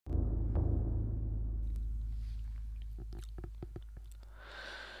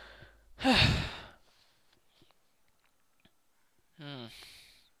Hey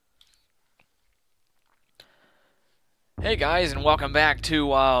guys, and welcome back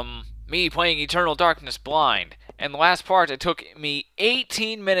to me playing Eternal Darkness Blind. And the last part, it took me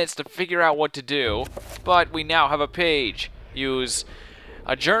 18 minutes to figure out what to do, but we now have a page. Use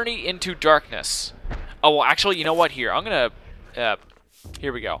a journey into darkness. Oh, well, actually, you know what? Here, I'm gonna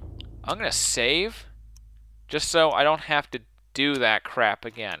here we go. I'm gonna save, just so I don't have to do that crap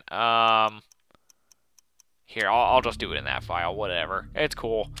again. Here, I'll just do it in that file. Whatever, it's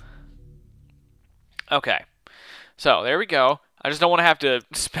cool. Okay. So, there we go. I just don't want to have to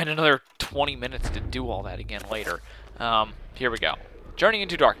spend another 20 minutes to do all that again later. Here we go. Journey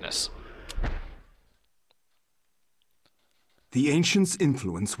into Darkness. The ancients'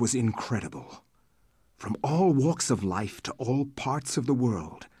 influence was incredible. From all walks of life to all parts of the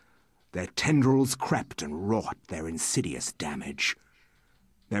world, their tendrils crept and wrought their insidious damage.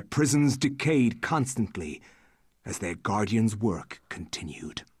 Their prisons decayed constantly as their guardians' work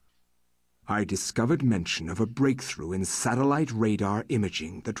continued. I discovered mention of a breakthrough in satellite radar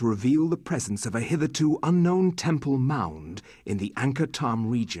imaging that revealed the presence of a hitherto unknown temple mound in the Angkor Thom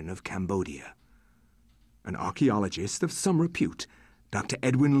region of Cambodia. An archaeologist of some repute, Dr.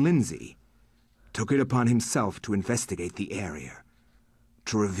 Edwin Lindsay, took it upon himself to investigate the area,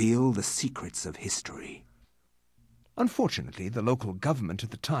 to reveal the secrets of history. Unfortunately, the local government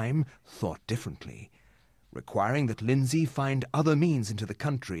at the time thought differently, requiring that Lindsay find other means into the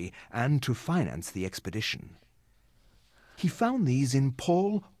country and to finance the expedition. He found these in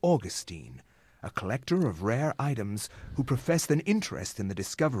Paul Augustine, a collector of rare items who professed an interest in the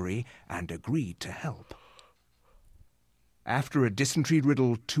discovery and agreed to help. After a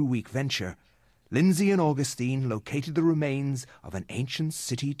dysentery-riddled 2-week venture, Lindsay and Augustine located the remains of an ancient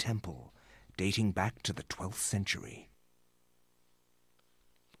city temple dating back to the 12th century.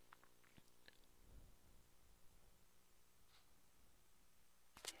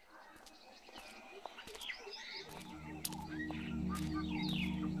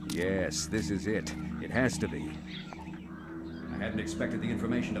 Yes, this is it. It has to be. I hadn't expected the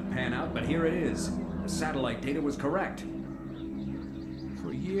information to pan out, but here it is. The satellite data was correct.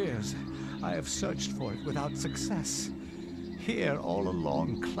 For years, I have searched for it without success. Here, all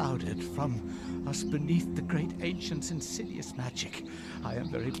along, clouded from us beneath the great ancient's insidious magic. I am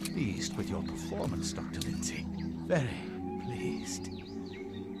very pleased with your performance, Dr. Lindsay. Very pleased.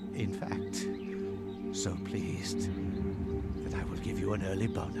 In fact, so pleased that I will give you an early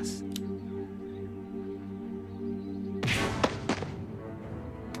bonus.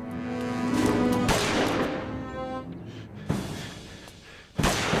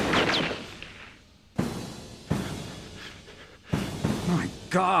 My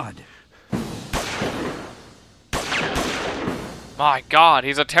God! My God,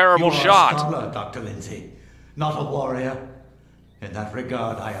 he's a terrible You're shot. a scholar, Dr. Lindsay, not a warrior. In that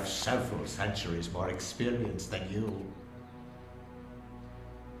regard, I have several centuries more experience than you.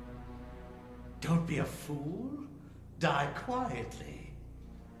 Don't be a fool. Die quietly,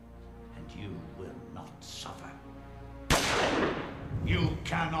 and you will not suffer. You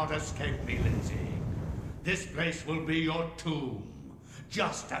cannot escape me, Lindsay. This place will be your tomb,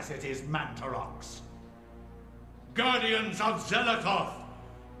 just as it is Mantarok's. Guardians of Zelikoth,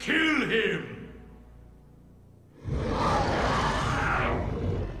 kill him!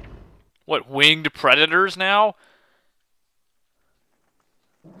 What, winged predators now?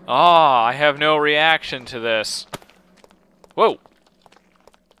 Ah, I have no reaction to this. Whoa.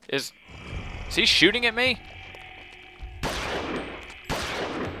 Is he shooting at me?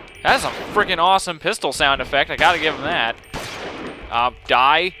 That's a freaking awesome pistol sound effect. I gotta give him that.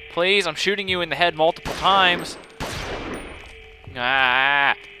 Die, please. I'm shooting you in the head multiple times.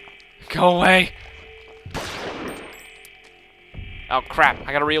 Ah. Go away. Oh, crap.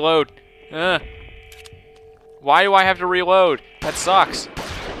 I gotta reload. Why do I have to reload? That sucks.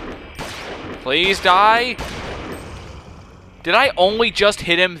 Please die. Did I only just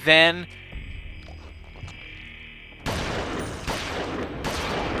hit him then?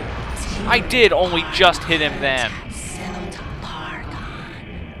 I did only just hit him then.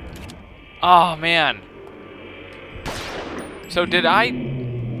 Oh, man. So did I...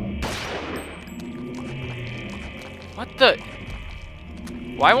 What the...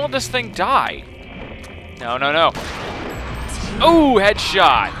 Why won't this thing die? No, no, no. Oh,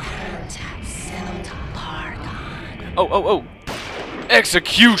 headshot. Oh, oh, oh.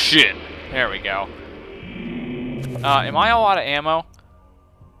 Execution. There we go. Am I all out of ammo?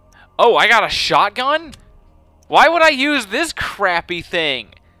 Oh, I got a shotgun? Why would I use this crappy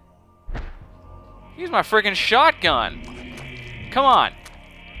thing? Use my freaking shotgun. Come on.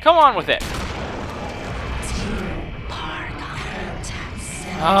 Come on with it.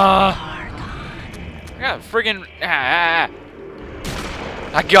 I got a friggin'...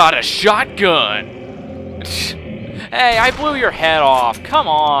 I got a shotgun. Hey, I blew your head off. Come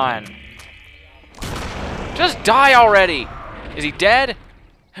on. Just die already. Is he dead?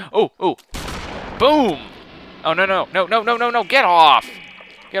 Oh, oh. Boom. Oh, no, no, no, no, no, no, no. Get off.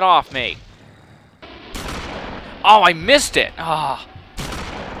 Get off me. Oh, I missed it. Ah.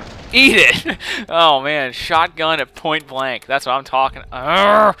 Eat it. Oh, man. Shotgun at point blank. That's what I'm talking.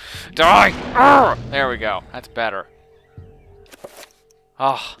 Die. There we go. That's better.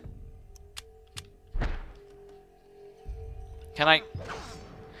 Oh. Can I...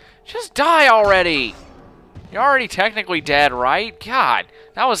 Just die already. You're already technically dead, right? God,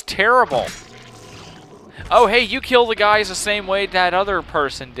 that was terrible. Oh, hey, you kill the guys the same way that other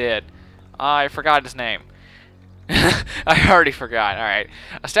person did. I forgot his name. I already forgot. All right.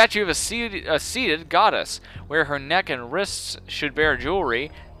 A statue of a seated goddess, where her neck and wrists should bear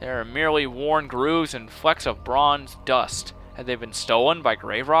jewelry. There are merely worn grooves and flecks of bronze dust. Had they been stolen by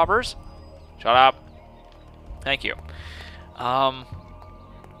grave robbers? Shut up. Thank you. That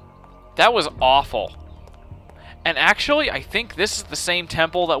was awful. And actually, I think this is the same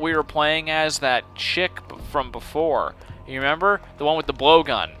temple that we were playing as that chick from before. You remember? The one with the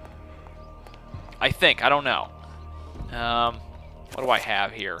blowgun. I think. I don't know. What do I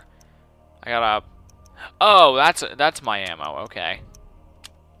have here? I got a... Oh, that's my ammo. Okay.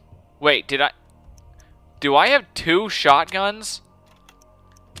 Wait, did I... Do I have 2 shotguns?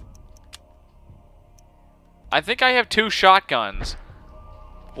 I think I have 2 shotguns.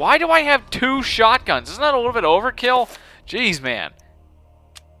 Why do I have 2 shotguns? Isn't that a little bit overkill? Jeez, man.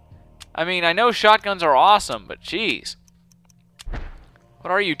 I mean, I know shotguns are awesome, but jeez. What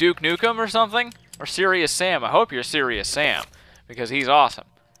are you, Duke Nukem or something? Or Serious Sam? I hope you're Serious Sam, because he's awesome.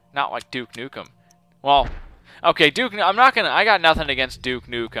 Not like Duke Nukem. Well, okay, I'm not gonna... I got nothing against Duke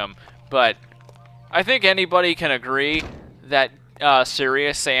Nukem, but I think anybody can agree that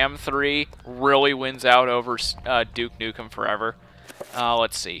Serious Sam 3 really wins out over Duke Nukem Forever.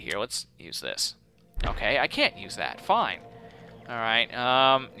 Let's see here. Let's use this. Okay, I can't use that. Fine. Alright,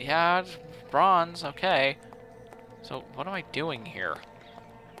 yeah, it's bronze. Okay. So, what am I doing here?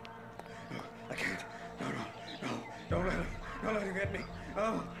 I can't. No, no, no. Don't let him get me.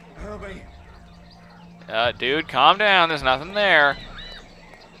 Oh, help me. Dude, calm down. There's nothing there.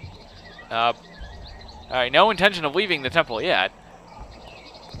 Alright, no intention of leaving the temple yet.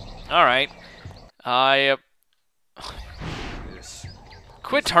 Alright.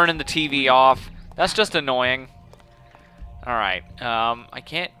 Quit turning the TV off. That's just annoying. Alright, I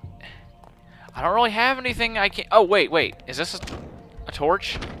can't... I don't really have anything I can't... Oh, wait. Is this a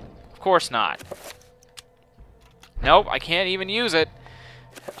torch? Of course not. Nope, I can't even use it.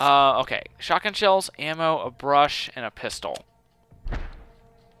 Okay. Shotgun shells, ammo, a brush, and a pistol.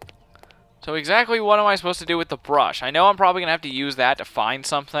 So exactly what am I supposed to do with the brush? I know I'm probably going to have to use that to find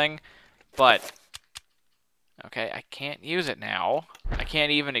something, but... Okay, I can't use it now. I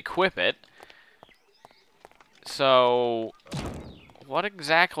can't even equip it. So... What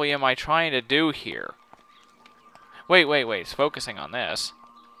exactly am I trying to do here? Wait. It's focusing on this.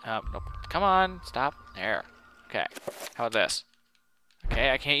 Nope. Come on, stop. There. Okay. How about this?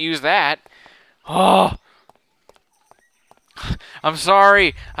 Okay, I can't use that. Oh! I'm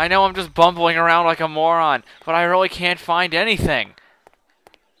sorry. I know I'm just bumbling around like a moron, but I really can't find anything.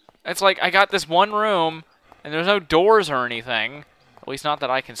 It's like I got this one room, and there's no doors or anything. At least not that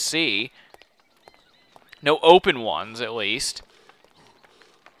I can see. No open ones, at least.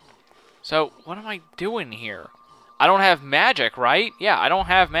 So, what am I doing here? I don't have magic, right? Yeah, I don't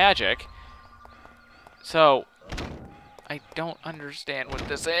have magic. So, I don't understand what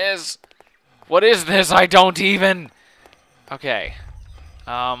this is. What is this? I don't even... Okay.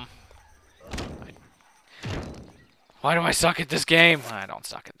 Why do I suck at this game? I don't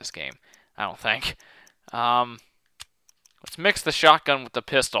suck at this game. I don't think. Let's mix the shotgun with the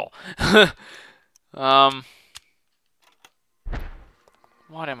pistol. What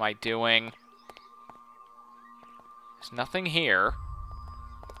am I doing? There's nothing here.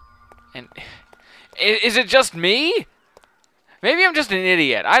 And is it just me? Maybe I'm just an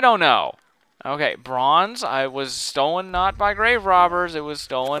idiot. I don't know. Okay, bronze. I was stolen not by grave robbers. It was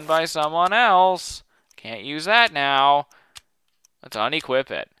stolen by someone else. Can't use that now. Let's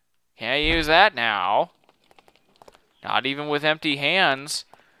unequip it. Can't use that now. Not even with empty hands.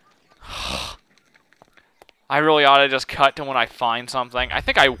 I really ought to just cut to when I find something. I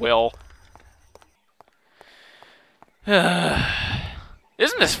think I will.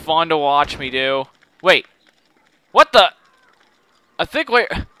 Isn't this fun to watch me do? Wait. What the? I think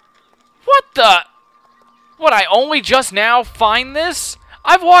What the? What, I only just now find this?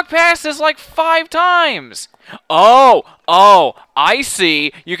 I've walked past this like 5 times. Oh, I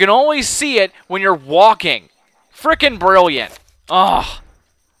see. You can only see it when you're walking. Frickin' brilliant. Oh,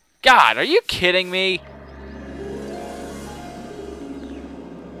 God, are you kidding me?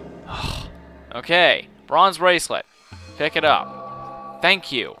 Okay, bronze bracelet. Pick it up.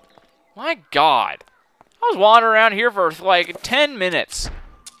 Thank you. My God. I was wandering around here for like 10 minutes.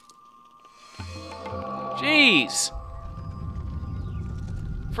 Jeez.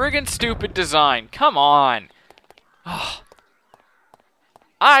 Friggin' stupid design. Come on. Oh.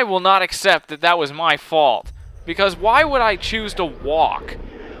 I will not accept that that was my fault. Because why would I choose to walk?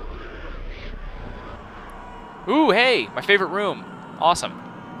 Ooh, hey, my favorite room. Awesome.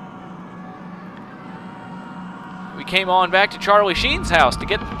 We came on back to Charlie Sheen's house to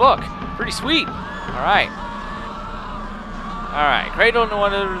get the book. Pretty sweet. Alright. Alright, cradle no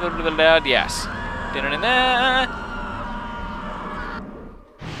one, yes. Da-da-da-da.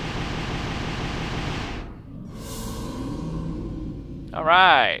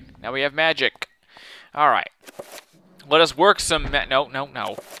 Alright, now we have magic. Alright. Let us work some no.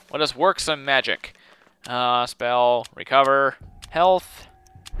 Let us work some magic. Spell, recover, health.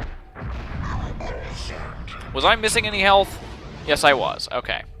 Was I missing any health? Yes, I was.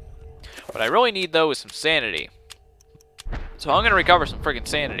 Okay. What I really need, though, is some sanity. So I'm going to recover some friggin'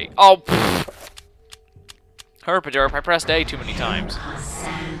 sanity. Oh, pfft. Herpaderp, I pressed A too many times.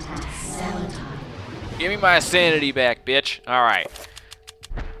 Give me my sanity back, bitch. Alright.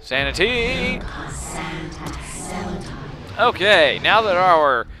 Sanity! Okay, now that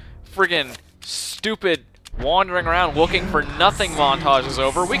our friggin' stupid wandering around looking for nothing montage is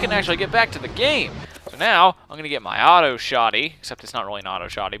over, we can actually get back to the game. So now, I'm going to get my auto shotty, except it's not really an auto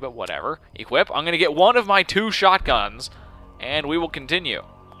shotty, but whatever. Equip. I'm going to get one of my 2 shotguns, and we will continue.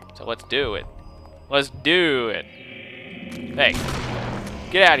 So let's do it. Let's do it. Hey,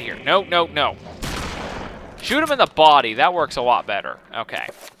 get out of here. No, no, no. Shoot him in the body. That works a lot better. Okay.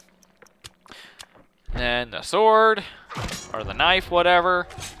 Then the sword, or the knife, whatever.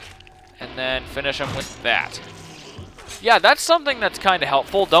 And then finish him with that. Yeah, that's something that's kind of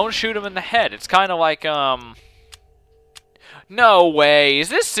helpful. Don't shoot him in the head. It's kind of like, No way. Is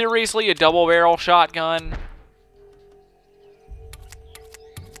this seriously a double-barrel shotgun?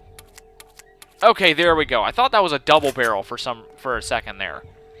 Okay, there we go. I thought that was a double barrel for a second there.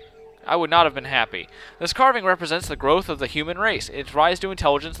 I would not have been happy. This carving represents the growth of the human race, its rise to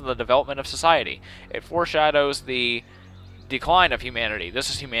intelligence, and the development of society. It foreshadows the decline of humanity. This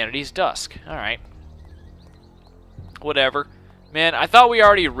is humanity's dusk. Alright. Whatever. Man, I thought we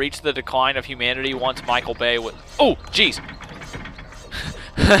already reached the decline of humanity once Michael Bay was... Oh, jeez!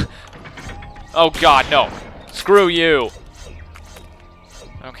 Oh, God, no. Screw you.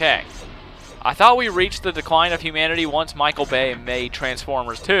 Okay. I thought we reached the decline of humanity once Michael Bay made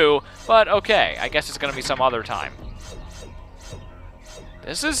Transformers 2, but okay, I guess it's gonna be some other time.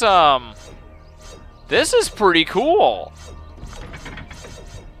 This is pretty cool.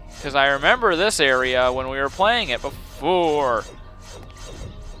 Because I remember this area when we were playing it before.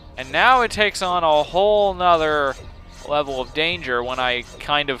 And now it takes on a whole nother level of danger when I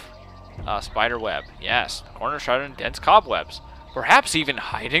kind of... spider web. Yes, corner shrouded in dense cobwebs. Perhaps even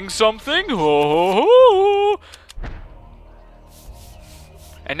hiding something? Oh.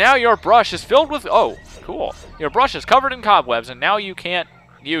 And now your brush is filled with... Oh, cool. Your brush is covered in cobwebs, and now you can't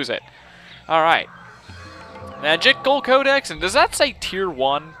use it. Alright. Magical Codex, and does that say Tier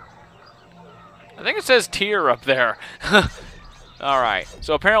 1? I think it says Tier up there. Alright,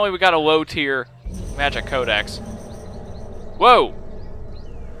 so apparently we got a low-tier Magic Codex. Whoa!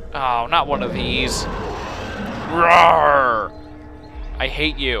 Oh, not one of these. Roar! I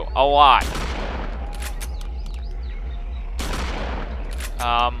hate you a lot.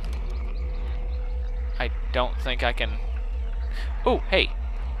 I don't think I can... Oh, hey.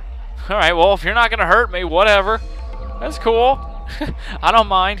 Alright, well, if you're not gonna hurt me, whatever. That's cool. I don't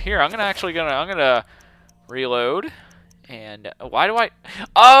mind. Here, I'm gonna reload. And why do I...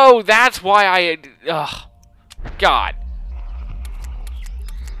 Oh, that's why I... Ugh. God.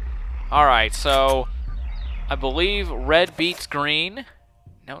 Alright, so... I believe red beats green.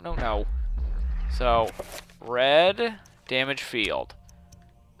 No. So, red, damage field.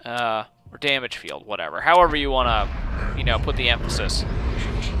 Or damage field, whatever. However you want to, put the emphasis.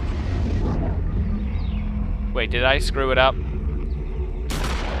 Wait, did I screw it up?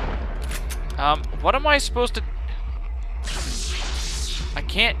 What am I supposed to... I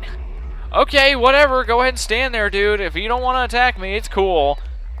can't... Okay, whatever. Go ahead and stand there, dude. If you don't want to attack me, it's cool.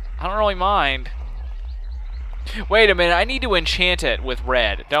 I don't really mind. Wait a minute, I need to enchant it with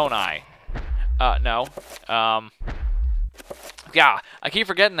red, don't I? No. Yeah, I keep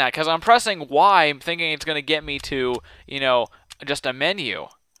forgetting that because I'm pressing Y, thinking it's gonna get me to, you know, just a menu.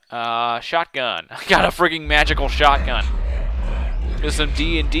 Shotgun. I got a freaking magical shotgun. There's some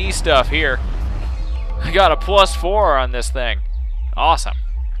D&D stuff here. I got a +4 on this thing. Awesome.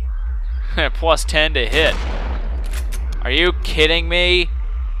 +10 to hit. Are you kidding me?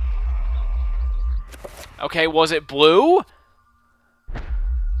 Okay, was it blue?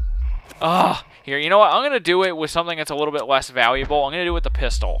 Ugh. Here, you know what? I'm going to do it with something that's a little bit less valuable. I'm going to do it with the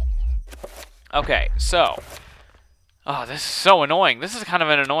pistol. Okay, so. Oh, this is so annoying. This is kind of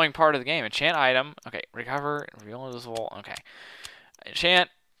an annoying part of the game. Enchant item. Okay, recover. Reveal invisible. Okay. Enchant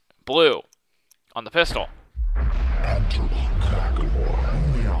blue on the pistol.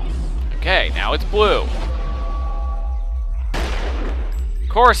 Okay, now it's blue. Of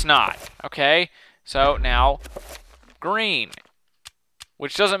course not. Okay, so now green.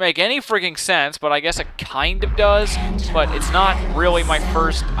 Which doesn't make any freaking sense, but I guess it kind of does. But it's not really my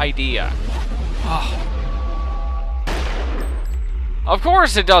first idea. Oh. Of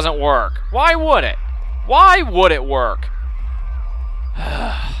course it doesn't work. Why would it? Why would it work?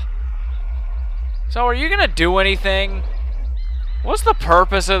 So are you gonna do anything? What's the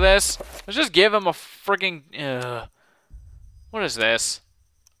purpose of this? Let's just give him a freaking... What is this?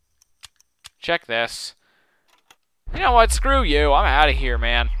 Check this. You know what? Screw you. I'm out of here,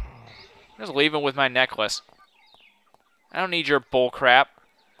 man. I'm just leaving with my necklace. I don't need your bull crap.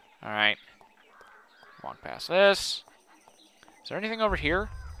 Alright. Walk past this. Is there anything over here?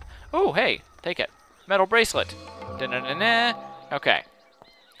 Oh, hey. Take it. Metal bracelet. Da-na-na-na. Okay.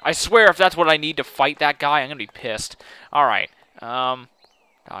 I swear if that's what I need to fight that guy, I'm gonna be pissed. Alright.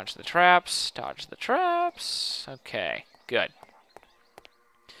 Dodge the traps. Dodge the traps. Okay. Good.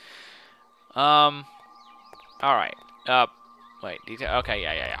 Alright. Wait. Okay,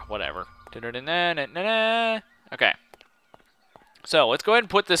 yeah. Whatever. Okay. So, let's go ahead and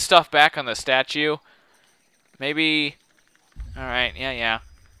put this stuff back on the statue. Maybe... Alright, yeah.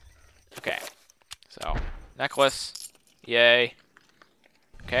 Okay. So, necklace. Yay.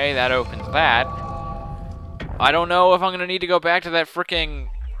 Okay, that opens that. I don't know if I'm gonna need to go back to that frickin'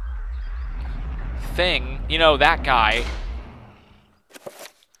 thing. You know, that guy.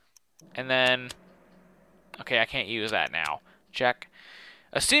 And then... Okay, I can't use that now. Check.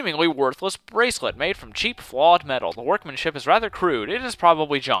 A seemingly worthless bracelet made from cheap, flawed metal. The workmanship is rather crude. It is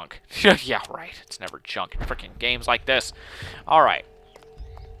probably junk. Yeah, right. It's never junk in freaking games like this. Alright.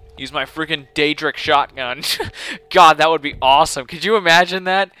 Use my freaking Daedric shotgun. God, that would be awesome. Could you imagine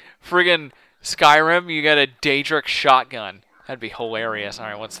that? Friggin' Skyrim, you got a Daedric shotgun. That'd be hilarious.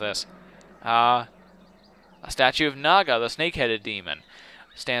 Alright, what's this? A statue of Naga, the snake-headed demon.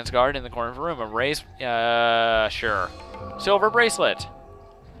 Stands guard in the corner of the room. A raised... sure. Silver bracelet.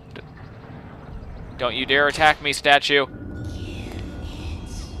 Don't you dare attack me, statue.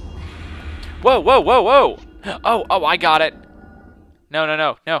 Whoa. Oh, I got it.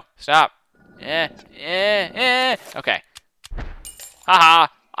 No. Stop. Okay. Haha.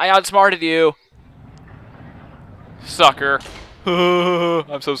 I outsmarted you. Sucker.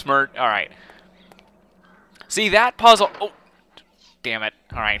 I'm so smart. Alright. See, that puzzle... Oh. Damn it.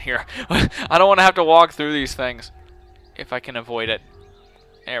 Alright, here. I don't want to have to walk through these things. If I can avoid it.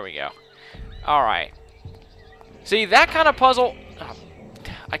 There we go. Alright. See, that kind of puzzle... Oh,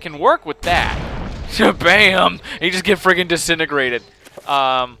 I can work with that. Bam! You just get friggin' disintegrated.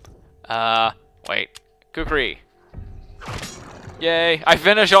 Wait. Kukri. Yay. I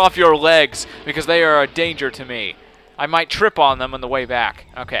finish off your legs because they are a danger to me. I might trip on them on the way back.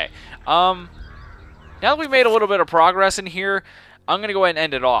 Okay. Now that we've made a little bit of progress in here, I'm going to go ahead and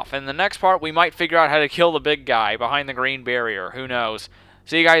end it off. In the next part, we might figure out how to kill the big guy behind the green barrier. Who knows?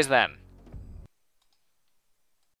 See you guys then.